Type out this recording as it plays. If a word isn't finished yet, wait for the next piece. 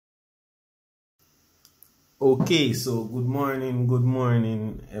Okay, so good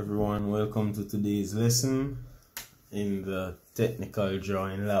morning, everyone. Welcome to today's lesson in the technical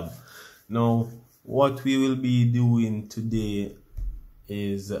drawing lab. Now, what we will be doing today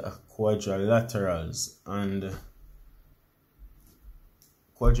is quadrilaterals, and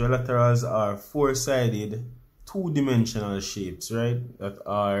quadrilaterals are four-sided, two-dimensional shapes, right? That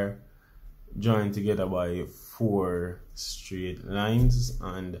are joined together by four straight lines.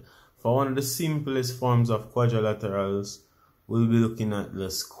 And for one of the simplest forms of quadrilaterals, we'll be looking at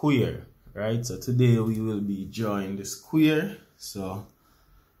the square, right? So today we will be drawing the square. So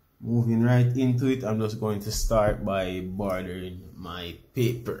moving right into it, I'm just going to start by bordering my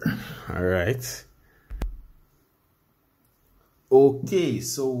paper. All right. Okay,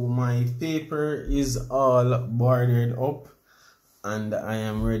 so my paper is all bordered up and I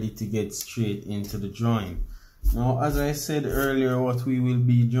am ready to get straight into the drawing. Now, as I said earlier, what we will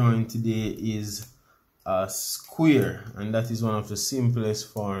be drawing today is a square, and that is one of the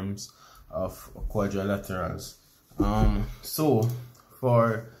simplest forms of quadrilaterals. So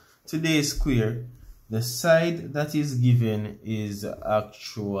for today's square, the side that is given is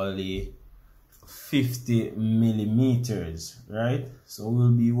actually 50 millimeters, right? So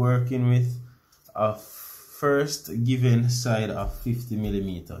we'll be working with a first given side of 50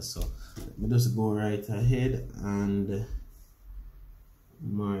 millimeters. So let me just go right ahead and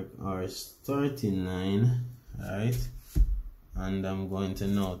mark our starting line, right? And I'm going to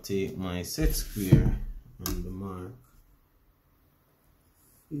now take my set square and mark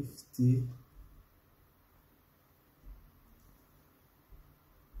 50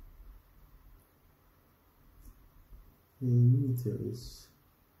 millimeters,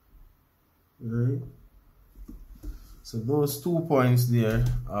 right? So those 2 points there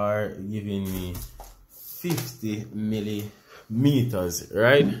are giving me 50 millimeters,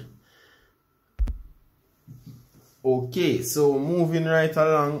 right? Okay, so moving right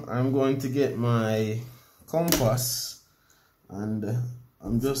along, I'm going to get my compass and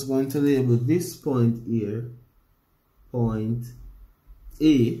I'm just going to label this point here point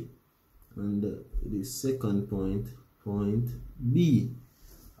A, and the second point point B.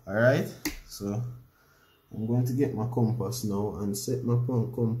 Alright, so I'm going to get my compass now and set my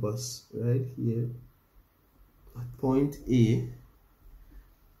compass right here at point A,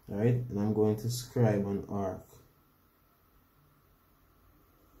 right? And I'm going to scribe an arc.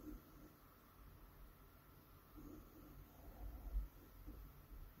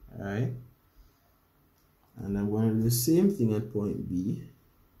 Alright, and I'm going to do the same thing at point B.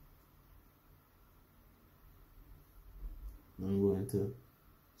 I'm going to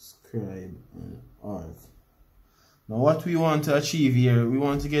scribe an arc. Now what we want to achieve here, we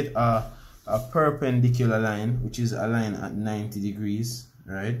want to get a perpendicular line, which is a line at 90 degrees,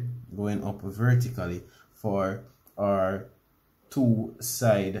 right? Going up vertically for our two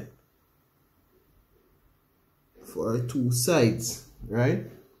sides,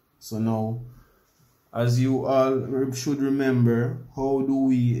 right? So now, as you all should remember, how do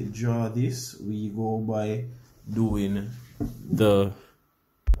we draw this? We go by doing the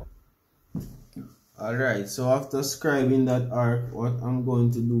Alright, so after scribing that arc, what I'm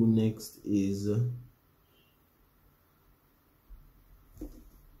going to do next is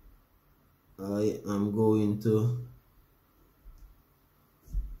I am going to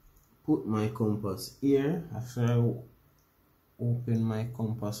put my compass here. After I open my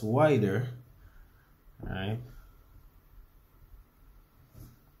compass wider, right?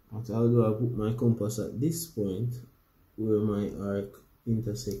 What I'll do, I'll put my compass at this point where my arc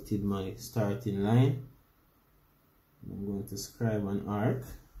intersected my starting line. I'm going to scribe an arc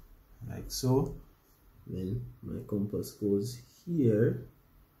like so. Then my compass goes here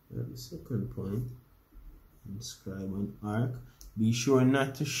at the second point and scribe an arc. Be sure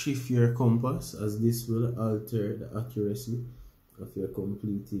not to shift your compass, as this will alter the accuracy of your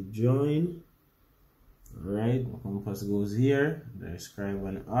completed drawing. Alright, my compass goes here, then I scribe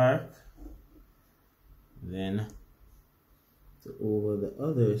an arc, then to over the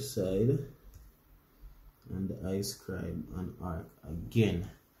other side, and I scribe an arc again.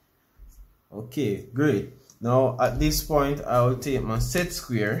 Okay, great. Now at this point I will take my set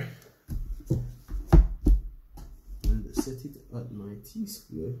square and set it at my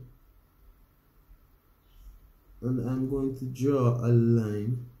T-square, and I'm going to draw a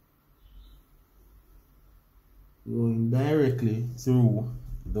line going directly through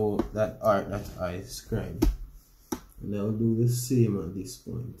that arc that I scribed. And I'll do the same at this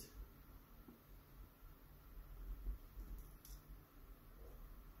point.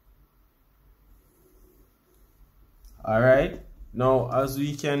 Alright, now as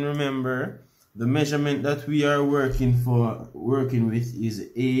we can remember, The measurement that we are working with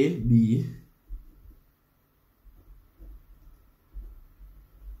is AB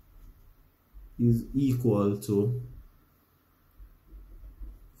is equal to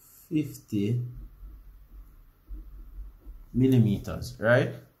 50 millimeters,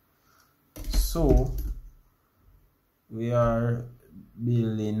 right? So we are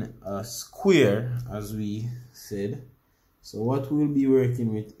building a square, as we said. So what we'll be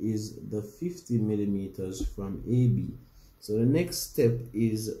working with is the 50 millimeters from AB. So the next step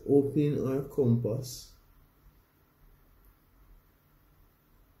is opening our compass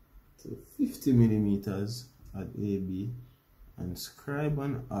to 50 millimeters at AB and scribe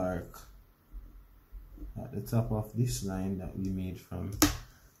an arc at the top of this line that we made from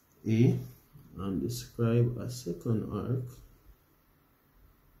A, and describe a second arc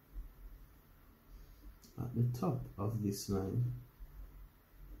at the top of this line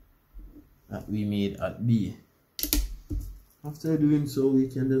that we made at B. After doing so, we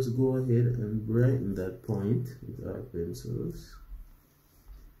can just go ahead and brighten that point with our pencils.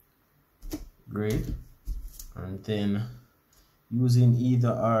 Great. And then using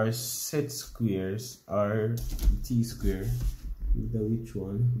either our set squares or T-square, either which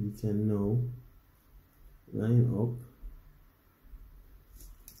one, we can now line up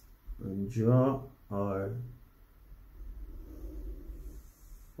and draw our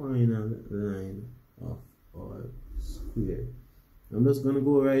final line of our square. I'm just going to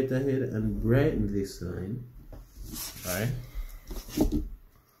go right ahead and brighten this line. Alright.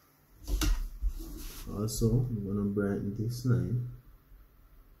 Also, I'm going to brighten this line.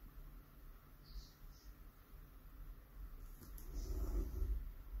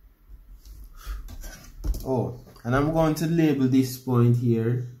 Oh, and I'm going to label this point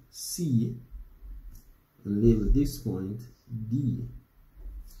here C and label this point D.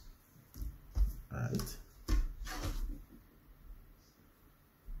 Alright.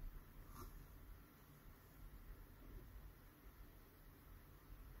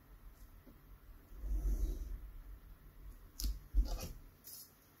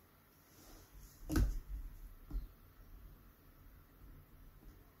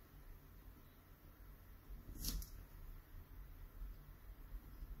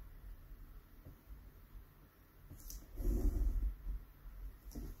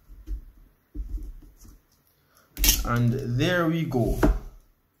 And there we go.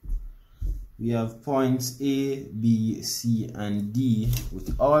 We have points A, B, C, and D,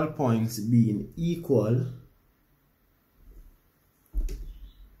 with all points being equal,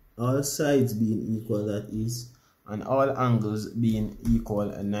 all sides being equal, that is, and all angles being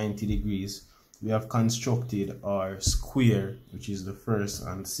equal at 90 degrees. We have constructed our square, which is the first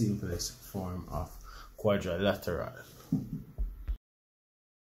and simplest form of quadrilateral.